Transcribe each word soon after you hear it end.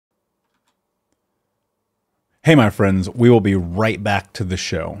Hey, my friends, we will be right back to the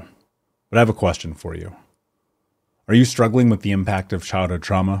show. But I have a question for you. Are you struggling with the impact of childhood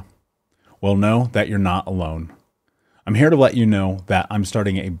trauma? Well, know that you're not alone. I'm here to let you know that I'm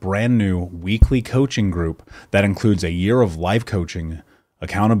starting a brand new weekly coaching group that includes a year of live coaching,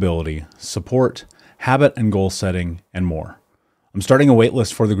 accountability, support, habit and goal setting, and more. I'm starting a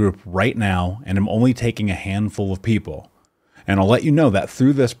waitlist for the group right now, and I'm only taking a handful of people. And I'll let you know that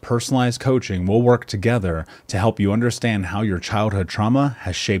through this personalized coaching, we'll work together to help you understand how your childhood trauma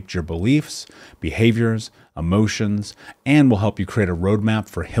has shaped your beliefs, behaviors, emotions, and will help you create a roadmap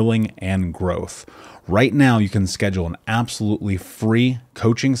for healing and growth. Right now, you can schedule an absolutely free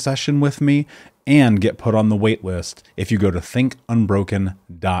coaching session with me and get put on the wait list if you go to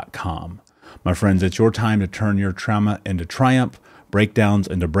thinkunbroken.com. My friends, it's your time to turn your trauma into triumph, breakdowns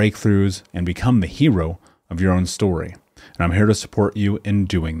into breakthroughs, and become the hero of your own story. And I'm here to support you in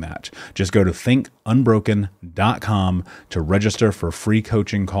doing that. Just go to thinkunbroken.com to register for a free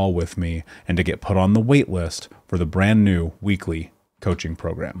coaching call with me and to get put on the wait list for the brand new weekly coaching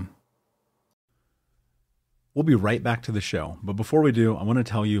program. We'll be right back to the show. But before we do, I want to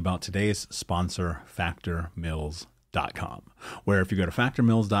tell you about today's sponsor, factormeals.com, where if you go to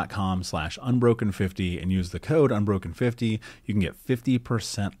factormeals.com/unbroken50 and use the code unbroken50, you can get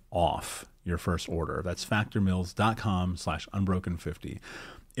 50% off your first order. That's factormeals.com/unbroken50.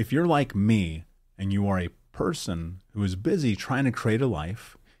 If you're like me and you are a person who is busy trying to create a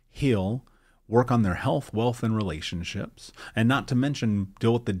life, heal, work on their health, wealth, and relationships, and not to mention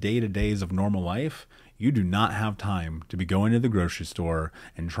deal with the day-to-days of normal life, you do not have time to be going to the grocery store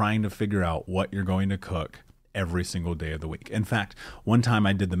and trying to figure out what you're going to cook every single day of the week. In fact, one time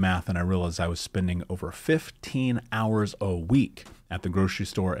I did the math and I realized I was spending over 15 hours a week at the grocery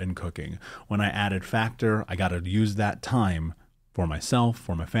store and cooking. When I added Factor, I got to use that time for myself,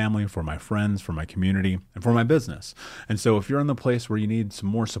 for my family, for my friends, for my community, and for my business. And so if you're in the place where you need some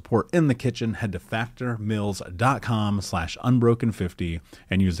more support in the kitchen, head to factormeals.com/unbroken50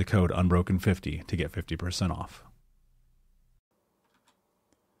 and use the code unbroken50 to get 50% off.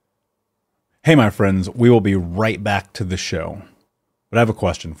 Hey, my friends, we will be right back to the show. But I have a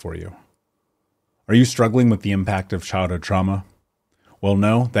question for you. Are you struggling with the impact of childhood trauma? Well,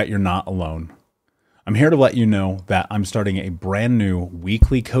 know that you're not alone. I'm here to let you know that I'm starting a brand new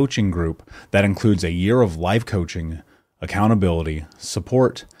weekly coaching group that includes a year of live coaching, accountability,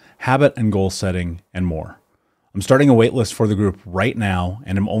 support, habit and goal setting, and more. I'm starting a waitlist for the group right now,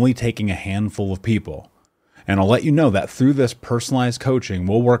 and I'm only taking a handful of people. And I'll let you know that through this personalized coaching,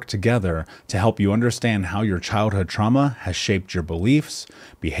 we'll work together to help you understand how your childhood trauma has shaped your beliefs,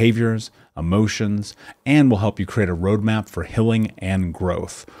 behaviors, emotions, and will help you create a roadmap for healing and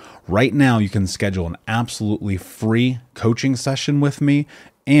growth. Right now, you can schedule an absolutely free coaching session with me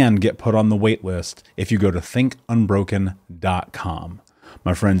and get put on the wait list if you go to thinkunbroken.com.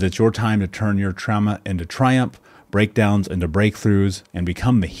 My friends, it's your time to turn your trauma into triumph, breakdowns into breakthroughs, and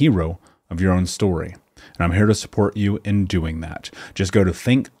become the hero of your own story. And I'm here to support you in doing that. Just go to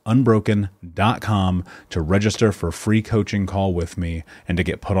thinkunbroken.com to register for a free coaching call with me and to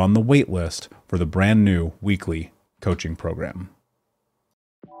get put on the wait list for the brand new weekly coaching program.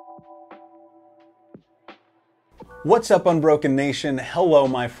 What's up, Unbroken Nation? Hello,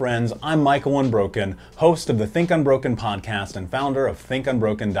 my friends. I'm Michael Unbroken, host of the Think Unbroken podcast and founder of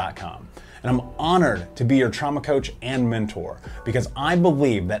thinkunbroken.com. And I'm honored to be your trauma coach and mentor because I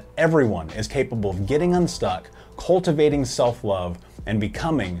believe that everyone is capable of getting unstuck, cultivating self-love, and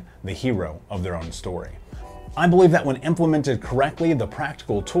becoming the hero of their own story. I believe that when implemented correctly, the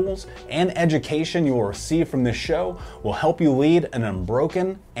practical tools and education you will receive from this show will help you lead an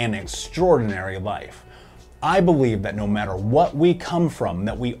unbroken and extraordinary life. I believe that no matter what we come from,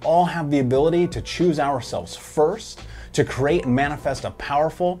 that we all have the ability to choose ourselves first, to create and manifest a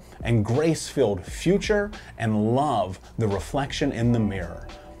powerful and grace-filled future and love the reflection in the mirror.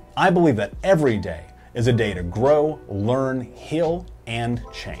 I believe that every day is a day to grow, learn, heal, and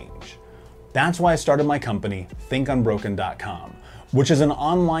change. That's why I started my company, thinkunbroken.com, which is an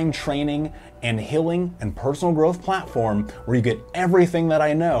online training and healing and personal growth platform where you get everything that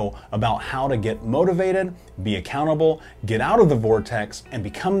I know about how to get motivated, be accountable, get out of the vortex, and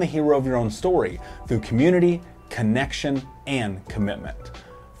become the hero of your own story through community, connection, and commitment.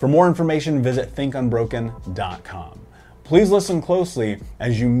 For more information, visit thinkunbroken.com. Please listen closely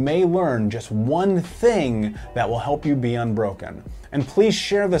as you may learn just one thing that will help you be unbroken. And please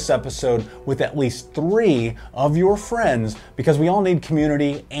share this episode with at least 3 of your friends because we all need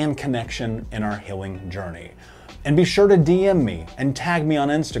community and connection in our healing journey. And be sure to DM me and tag me on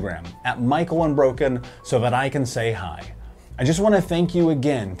Instagram at Michael Unbroken so that I can say hi. I just want to thank you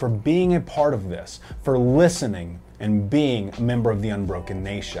again for being a part of this, for listening, and being a member of the Unbroken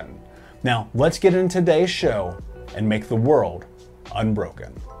Nation. Now, let's get into today's show and make the world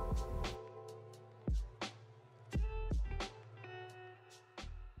unbroken.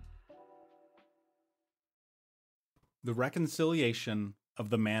 The reconciliation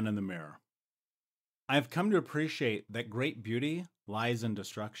of the man in the mirror. I have come to appreciate that great beauty lies in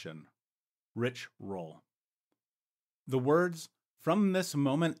destruction. Rich Roll. The words, "From this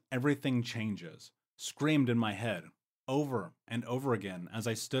moment everything changes," screamed in my head over and over again as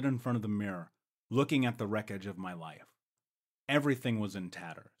I stood in front of the mirror, looking at the wreckage of my life. Everything was in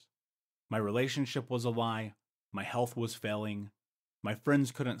tatters. My relationship was a lie, my health was failing, my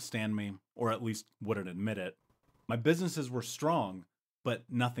friends couldn't stand me, or at least wouldn't admit it. My businesses were strong, but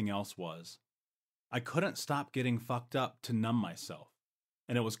nothing else was. I couldn't stop getting fucked up to numb myself,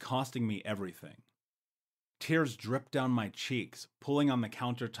 and it was costing me everything. Tears dripped down my cheeks, pulling on the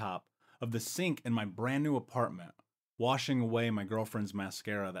countertop of the sink in my brand new apartment, washing away my girlfriend's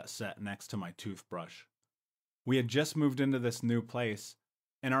mascara that sat next to my toothbrush. We had just moved into this new place,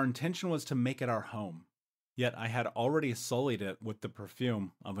 and our intention was to make it our home, yet I had already sullied it with the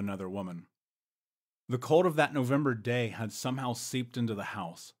perfume of another woman. The cold of that November day had somehow seeped into the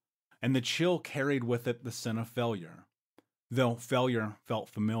house, and the chill carried with it the scent of failure. Though failure felt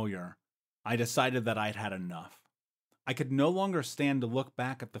familiar, I decided that I'd had enough. I could no longer stand to look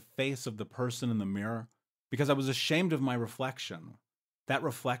back at the face of the person in the mirror because I was ashamed of my reflection. That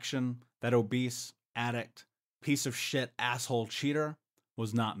reflection, that obese, addict, piece of shit, asshole, cheater,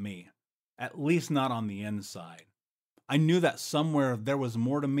 was not me. At least not on the inside. I knew that somewhere there was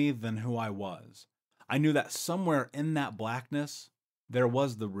more to me than who I was. I knew that somewhere in that blackness, there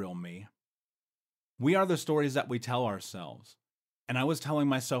was the real me. We are the stories that we tell ourselves. And I was telling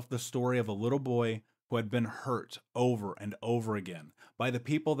myself the story of a little boy who had been hurt over and over again by the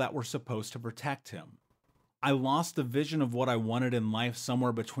people that were supposed to protect him. I lost the vision of what I wanted in life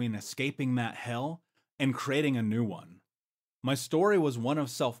somewhere between escaping that hell and creating a new one. My story was one of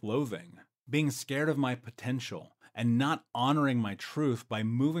self-loathing, being scared of my potential, and not honoring my truth by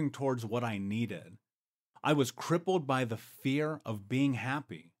moving towards what I needed. I was crippled by the fear of being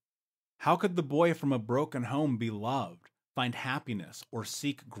happy. How could the boy from a broken home be loved, find happiness, or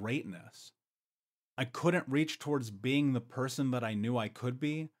seek greatness? I couldn't reach towards being the person that I knew I could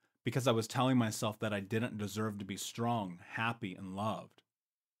be because I was telling myself that I didn't deserve to be strong, happy, and loved.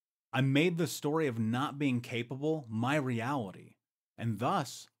 I made the story of not being capable my reality, and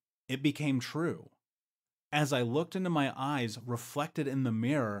thus, it became true. As I looked into my eyes reflected in the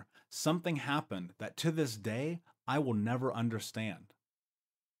mirror, something happened that to this day I will never understand.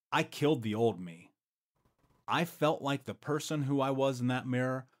 I killed the old me. I felt like the person who I was in that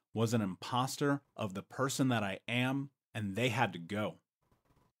mirror was an imposter of the person that I am, and they had to go.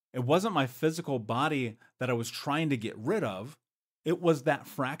 It wasn't my physical body that I was trying to get rid of. It was that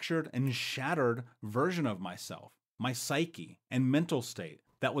fractured and shattered version of myself, my psyche and mental state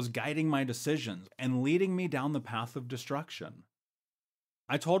that was guiding my decisions and leading me down the path of destruction.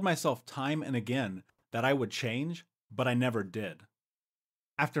 I told myself time and again that I would change, but I never did.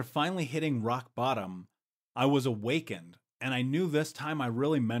 After finally hitting rock bottom, I was awakened, and I knew this time I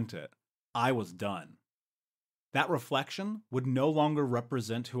really meant it. I was done. That reflection would no longer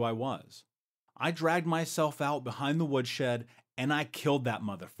represent who I was. I dragged myself out behind the woodshed, and I killed that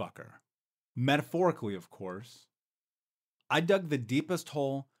motherfucker. Metaphorically, of course. I dug the deepest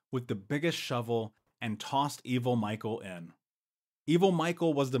hole with the biggest shovel and tossed Evil Michael in. Evil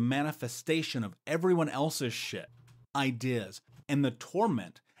Michael was the manifestation of everyone else's shit, ideas, and the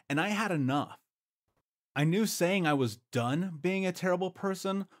torment, and I had enough. I knew saying I was done being a terrible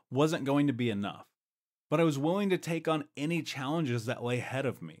person wasn't going to be enough, but I was willing to take on any challenges that lay ahead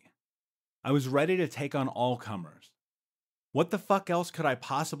of me. I was ready to take on all comers. What the fuck else could I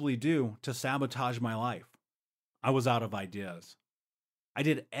possibly do to sabotage my life? I was out of ideas. I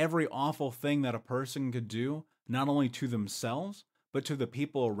did every awful thing that a person could do, not only to themselves, but to the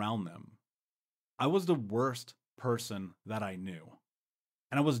people around them. I was the worst person that I knew,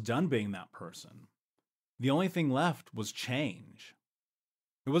 and I was done being that person. The only thing left was change.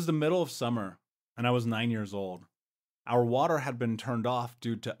 It was the middle of summer, and I was 9 years old. Our water had been turned off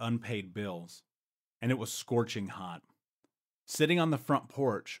due to unpaid bills, and it was scorching hot. Sitting on the front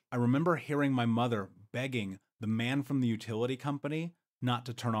porch, I remember hearing my mother begging the man from the utility company not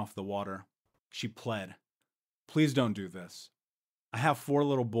to turn off the water. She pled, "Please don't do this. I have 4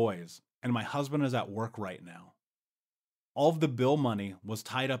 little boys, and my husband is at work right now." All of the bill money was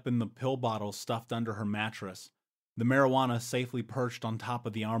tied up in the pill bottles stuffed under her mattress, the marijuana safely perched on top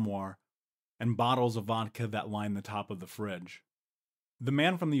of the armoire, and bottles of vodka that lined the top of the fridge. The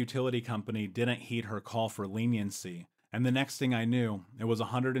man from the utility company didn't heed her call for leniency, and the next thing I knew, it was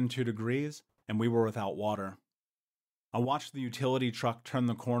 102 degrees and we were without water. I watched the utility truck turn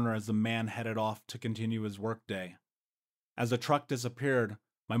the corner as the man headed off to continue his workday. As the truck disappeared,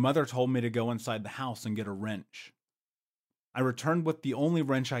 my mother told me to go inside the house and get a wrench. I returned with the only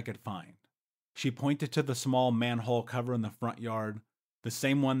wrench I could find. She pointed to the small manhole cover in the front yard, the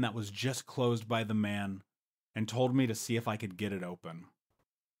same one that was just closed by the man, and told me to see if I could get it open.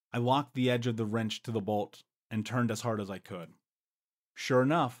 I locked the edge of the wrench to the bolt and turned as hard as I could. Sure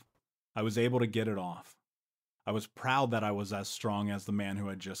enough, I was able to get it off. I was proud that I was as strong as the man who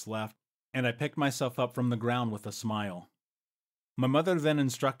had just left, and I picked myself up from the ground with a smile. My mother then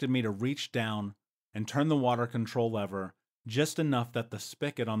instructed me to reach down and turn the water control lever just enough that the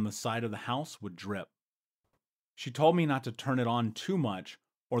spigot on the side of the house would drip. She told me not to turn it on too much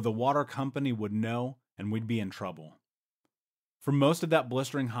or the water company would know and we'd be in trouble. For most of that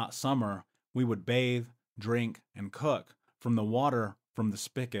blistering hot summer, we would bathe, drink, and cook from the water from the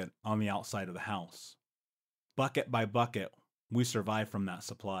spigot on the outside of the house. Bucket by bucket, we survived from that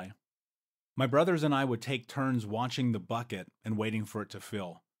supply. My brothers and I would take turns watching the bucket and waiting for it to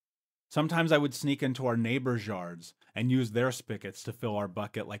fill. Sometimes I would sneak into our neighbors' yards and use their spigots to fill our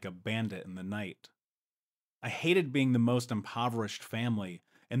bucket like a bandit in the night. I hated being the most impoverished family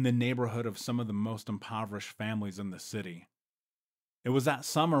in the neighborhood of some of the most impoverished families in the city. It was that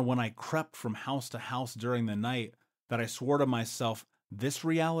summer when I crept from house to house during the night that I swore to myself this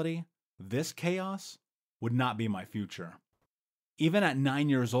reality, this chaos, would not be my future. Even at 9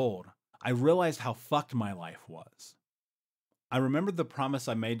 years old, I realized how fucked my life was. I remembered the promise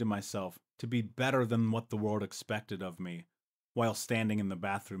I made to myself to be better than what the world expected of me while standing in the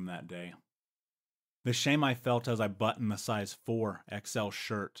bathroom that day. The shame I felt as I buttoned the size 4 XL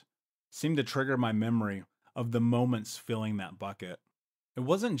shirt seemed to trigger my memory of the moments filling that bucket. It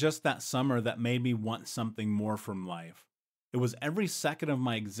wasn't just that summer that made me want something more from life. It was every second of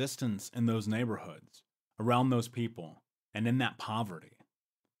my existence in those neighborhoods, around those people, and in that poverty.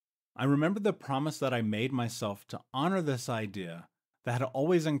 I remember the promise that I made myself to honor this idea that had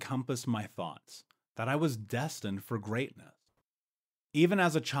always encompassed my thoughts, that I was destined for greatness. Even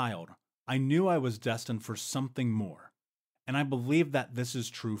as a child, I knew I was destined for something more, and I believe that this is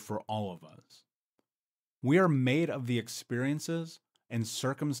true for all of us. We are made of the experiences and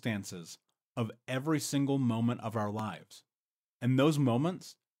circumstances of every single moment of our lives, and those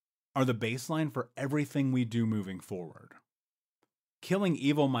moments are the baseline for everything we do moving forward. Killing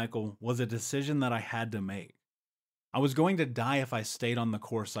evil Michael was a decision that I had to make. I was going to die if I stayed on the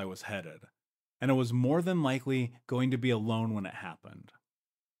course I was headed, and I was more than likely going to be alone when it happened.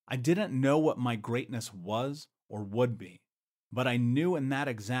 I didn't know what my greatness was or would be, but I knew in that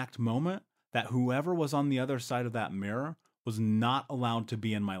exact moment that whoever was on the other side of that mirror was not allowed to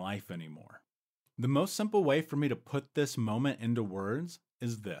be in my life anymore. The most simple way for me to put this moment into words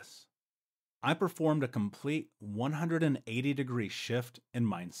is this. I performed a complete 180-degree shift in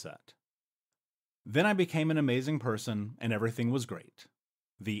mindset. Then I became an amazing person and everything was great.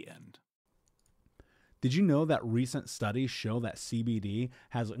 The end. Did you know that recent studies show that CBD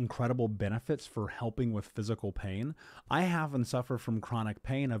has incredible benefits for helping with physical pain? I haven't suffered from chronic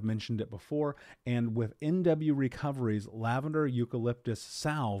pain, I've mentioned it before, and with NW Recovery's lavender eucalyptus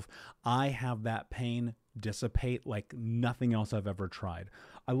salve, I have that pain dissipate like nothing else I've ever tried.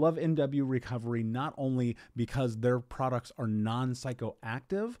 I love NW Recovery not only because their products are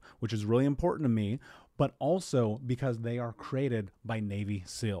non-psychoactive, which is really important to me, but also because they are created by Navy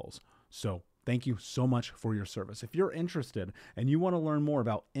SEALs. So thank you so much for your service. If you're interested and you want to learn more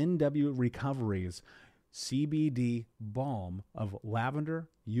about NW Recovery's CBD balm of lavender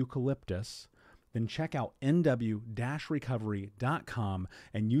eucalyptus, then check out nw-recovery.com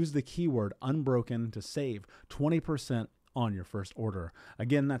and use the keyword unbroken to save 20% on your first order.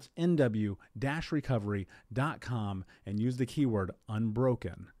 Again, that's nw-recovery.com and use the keyword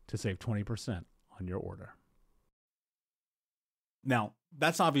unbroken to save 20% on your order. Now,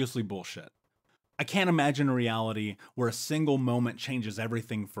 that's obviously bullshit. I can't imagine a reality where a single moment changes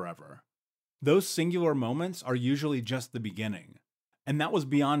everything forever. Those singular moments are usually just the beginning, and that was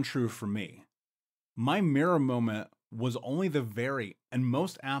beyond true for me. My mirror moment was only the very and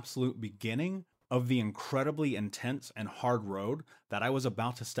most absolute beginning of the incredibly intense and hard road that I was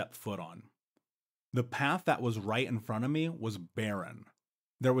about to step foot on. The path that was right in front of me was barren.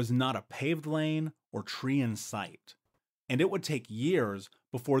 There was not a paved lane or tree in sight, and it would take years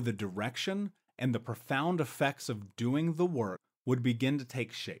before the direction and the profound effects of doing the work would begin to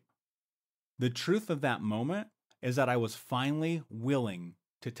take shape. The truth of that moment is that I was finally willing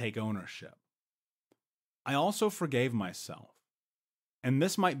to take ownership. I also forgave myself. And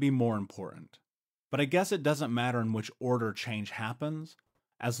this might be more important, but I guess it doesn't matter in which order change happens,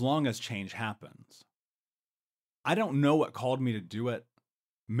 as long as change happens. I don't know what called me to do it.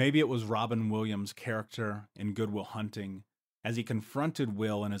 Maybe it was Robin Williams' character in Good Will Hunting, as he confronted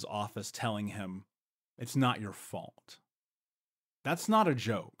Will in his office telling him, "It's not your fault." That's not a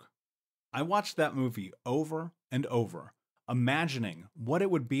joke. I watched that movie over and over, imagining what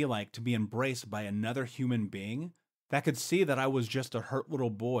it would be like to be embraced by another human being that could see that I was just a hurt little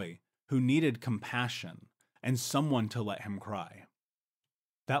boy who needed compassion and someone to let him cry.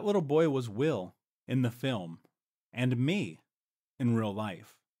 That little boy was Will in the film, and me in real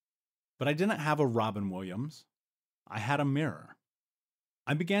life. But I didn't have a Robin Williams. I had a mirror.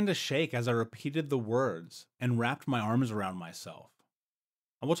 I began to shake as I repeated the words and wrapped my arms around myself.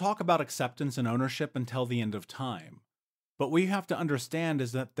 I will talk about acceptance and ownership until the end of time, but what you have to understand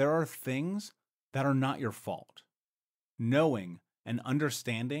is that there are things that are not your fault. Knowing and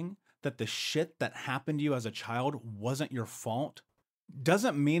understanding that the shit that happened to you as a child wasn't your fault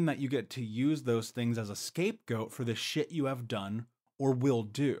doesn't mean that you get to use those things as a scapegoat for the shit you have done or will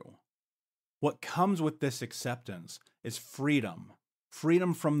do. What comes with this acceptance is freedom.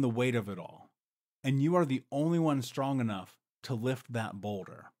 Freedom from the weight of it all. And you are the only one strong enough to lift that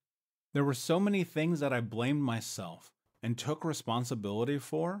boulder. There were so many things that I blamed myself and took responsibility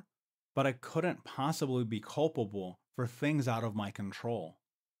for, but I couldn't possibly be culpable for things out of my control.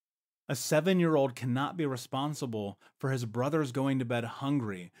 A 7-year-old cannot be responsible for his brothers going to bed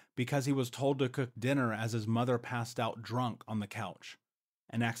hungry because he was told to cook dinner as his mother passed out drunk on the couch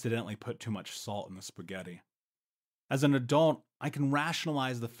and accidentally put too much salt in the spaghetti. As an adult, I can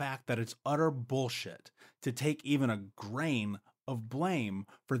rationalize the fact that it's utter bullshit to take even a grain of blame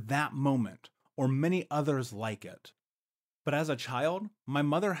for that moment or many others like it. But as a child, my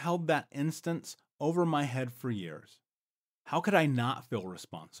mother held that instance over my head for years. How could I not feel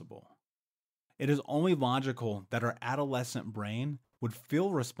responsible? It is only logical that our adolescent brain would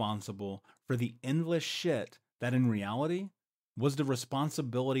feel responsible for the endless shit that in reality was the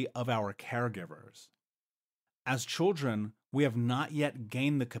responsibility of our caregivers. As children, we have not yet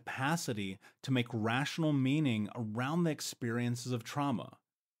gained the capacity to make rational meaning around the experiences of trauma.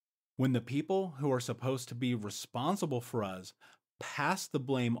 When the people who are supposed to be responsible for us pass the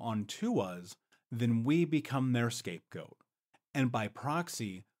blame on to us, then we become their scapegoat. And by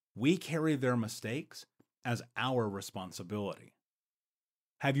proxy, we carry their mistakes as our responsibility.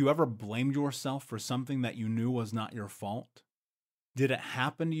 Have you ever blamed yourself for something that you knew was not your fault? Did it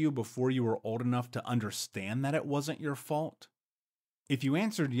happen to you before you were old enough to understand that it wasn't your fault? If you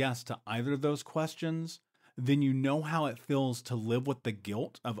answered yes to either of those questions, then you know how it feels to live with the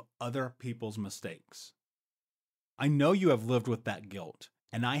guilt of other people's mistakes. I know you have lived with that guilt,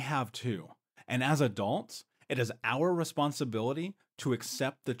 and I have too. And as adults, it is our responsibility to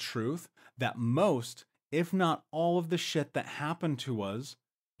accept the truth that most, if not all of the shit that happened to us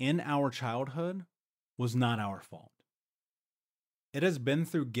in our childhood was not our fault. It has been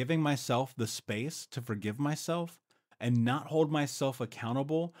through giving myself the space to forgive myself and not hold myself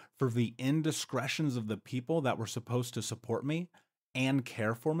accountable for the indiscretions of the people that were supposed to support me and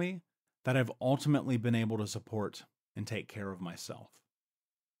care for me that I've ultimately been able to support and take care of myself.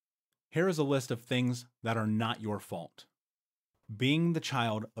 Here is a list of things that are not your fault. Being the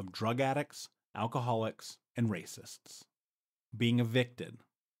child of drug addicts, alcoholics, and racists. Being evicted.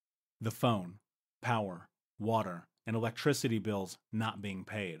 The phone, power, water, and electricity bills not being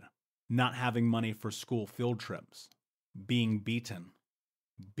paid. Not having money for school field trips. Being beaten.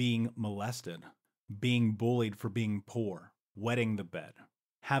 Being molested. Being bullied for being poor. Wetting the bed.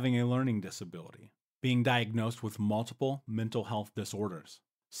 Having a learning disability. Being diagnosed with multiple mental health disorders.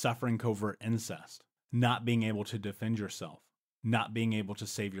 Suffering covert incest. Not being able to defend yourself. Not being able to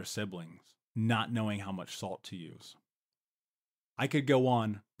save your siblings. Not knowing how much salt to use. I could go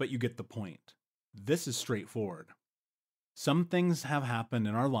on, but you get the point. This is straightforward. Some things have happened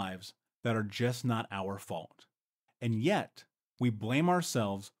in our lives that are just not our fault. And yet, we blame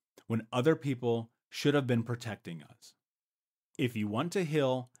ourselves when other people should have been protecting us. If you want to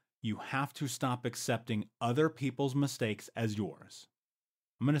heal, you have to stop accepting other people's mistakes as yours.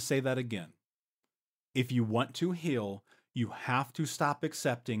 I'm going to say that again. If you want to heal, you have to stop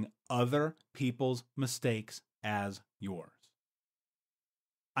accepting other people's mistakes as yours.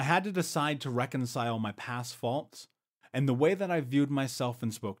 I had to decide to reconcile my past faults and the way that I viewed myself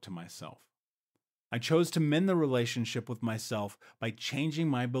and spoke to myself. I chose to mend the relationship with myself by changing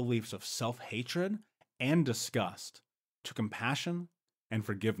my beliefs of self-hatred and disgust to compassion and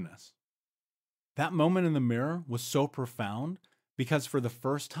forgiveness. That moment in the mirror was so profound because for the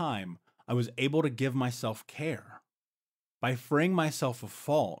first time, I was able to give myself care. By freeing myself of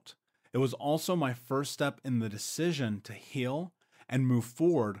fault, it was also my first step in the decision to heal and move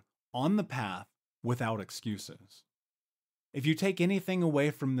forward on the path without excuses. If you take anything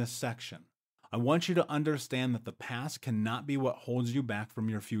away from this section, I want you to understand that the past cannot be what holds you back from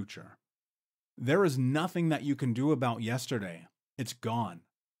your future. There is nothing that you can do about yesterday. It's gone,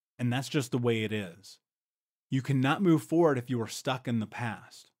 and that's just the way it is. You cannot move forward if you are stuck in the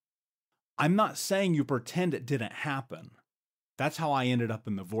past. I'm not saying you pretend it didn't happen. That's how I ended up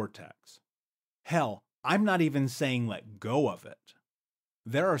in the vortex. Hell, I'm not even saying let go of it.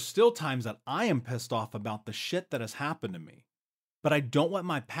 There are still times that I am pissed off about the shit that has happened to me, but I don't let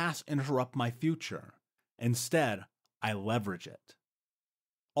my past interrupt my future. Instead, I leverage it.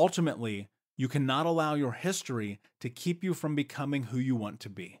 Ultimately, you cannot allow your history to keep you from becoming who you want to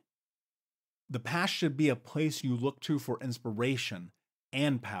be. The past should be a place you look to for inspiration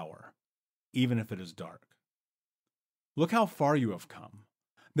and power, even if it is dark. Look how far you have come.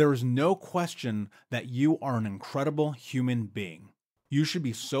 There is no question that you are an incredible human being. You should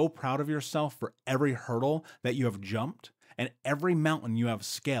be so proud of yourself for every hurdle that you have jumped and every mountain you have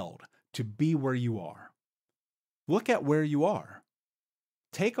scaled to be where you are. Look at where you are.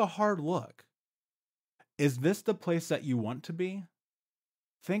 Take a hard look. Is this the place that you want to be?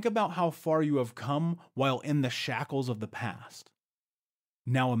 Think about how far you have come while in the shackles of the past.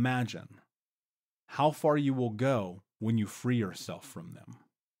 Now imagine how far you will go when you free yourself from them.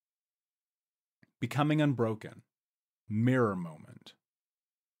 Becoming unbroken. Mirror moment.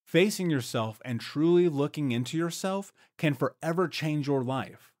 Facing yourself and truly looking into yourself can forever change your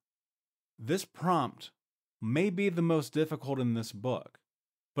life. This prompt may be the most difficult in this book,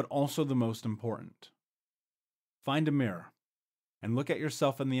 but also the most important. Find a mirror and look at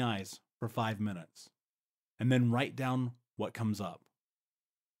yourself in the eyes for 5 minutes, and then write down what comes up.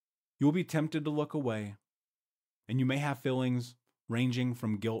 You will be tempted to look away, and you may have feelings ranging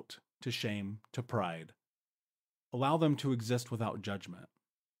from guilt to shame to pride. Allow them to exist without judgment.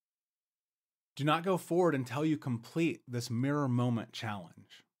 Do not go forward until you complete this mirror moment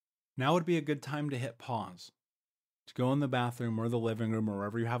challenge. Now would be a good time to hit pause, to go in the bathroom or the living room or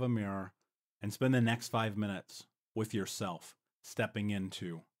wherever you have a mirror, and spend the next 5 minutes with yourself, stepping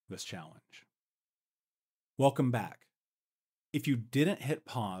into this challenge. Welcome back. If you didn't hit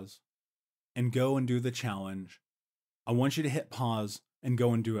pause and go and do the challenge, I want you to hit pause and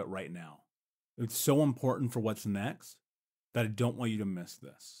go and do it right now. It's so important for what's next that I don't want you to miss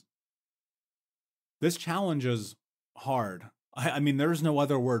this. This challenge is hard. I mean, there's no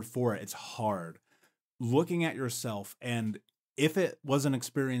other word for it. It's hard. Looking at yourself, and if it was an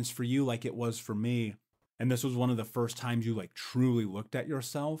experience for you like it was for me, and this was one of the first times you truly looked at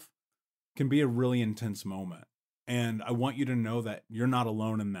yourself, can be a really intense moment. And I want you to know that you're not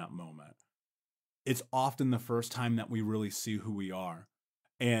alone in that moment. It's often the first time that we really see who we are.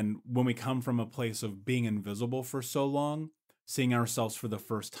 And when we come from a place of being invisible for so long, seeing ourselves for the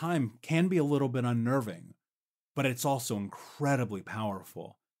first time can be a little bit unnerving, but it's also incredibly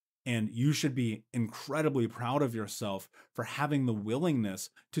powerful. And you should be incredibly proud of yourself for having the willingness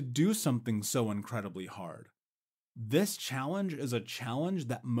to do something so incredibly hard. This challenge is a challenge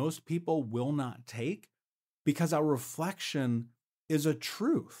that most people will not take because our reflection is a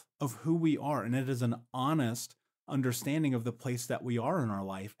truth of who we are, and it is an honest understanding of the place that we are in our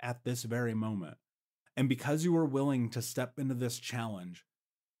life at this very moment. And because you are willing to step into this challenge,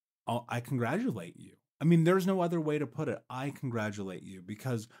 I congratulate you. I mean, there's no other way to put it. I congratulate you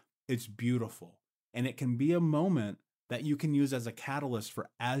because it's beautiful. And it can be a moment that you can use as a catalyst for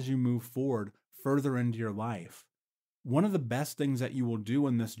as you move forward further into your life. One of the best things that you will do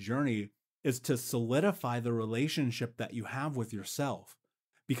in this journey is to solidify the relationship that you have with yourself.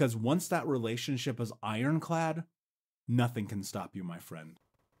 Because once that relationship is ironclad, nothing can stop you, my friend.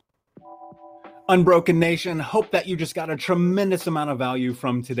 Unbroken Nation, hope that you just got a tremendous amount of value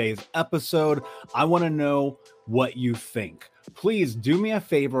from today's episode. I want to know what you think. Please do me a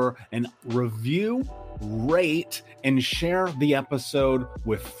favor and review, rate, and share the episode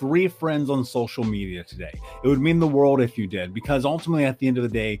with 3 friends on social media today. It would mean the world if you did, because ultimately at the end of the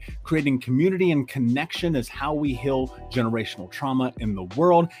day, creating community and connection is how we heal generational trauma in the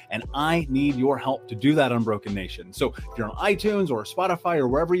world. And I need your help to do that, Unbroken Nation. So if you're on iTunes or Spotify or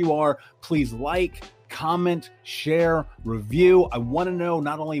wherever you are, please like, comment, share, review. I want to know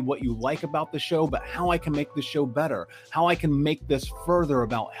not only what you like about the show, but how I can make the show better, how I can make this further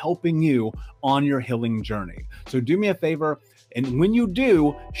about helping you on your healing journey. So do me a favor, and when you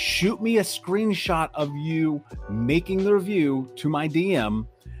do, shoot me a screenshot of you making the review to my DM,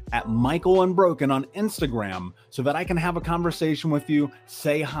 at Michael Unbroken on Instagram so that I can have a conversation with you,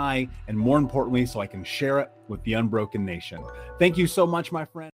 say hi, and more importantly, so I can share it with the Unbroken Nation. Thank you so much, my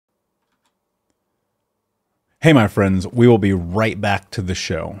friend. Hey, my friends, we will be right back to the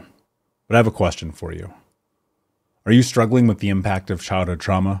show, but I have a question for you. Are you struggling with the impact of childhood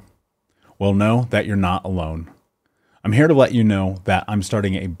trauma? Well, know that you're not alone. I'm here to let you know that I'm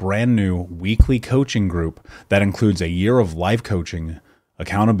starting a brand new weekly coaching group that includes a year of live coaching,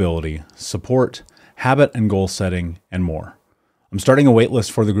 accountability, support, habit and goal setting, and more. I'm starting a waitlist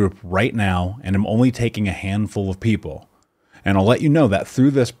for the group right now, and I'm only taking a handful of people. And I'll let you know that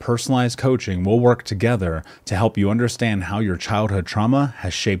through this personalized coaching, we'll work together to help you understand how your childhood trauma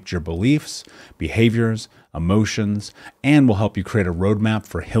has shaped your beliefs, behaviors, emotions, and will help you create a roadmap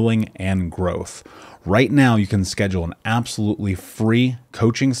for healing and growth. Right now, you can schedule an absolutely free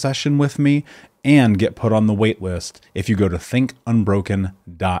coaching session with me and get put on the wait list if you go to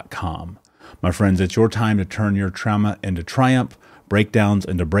thinkunbroken.com. My friends, it's your time to turn your trauma into triumph, breakdowns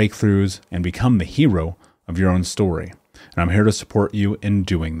into breakthroughs, and become the hero of your own story. And I'm here to support you in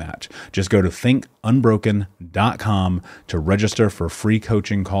doing that. Just go to thinkunbroken.com to register for a free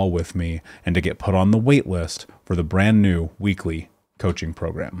coaching call with me and to get put on the wait list for the brand new weekly coaching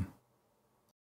program.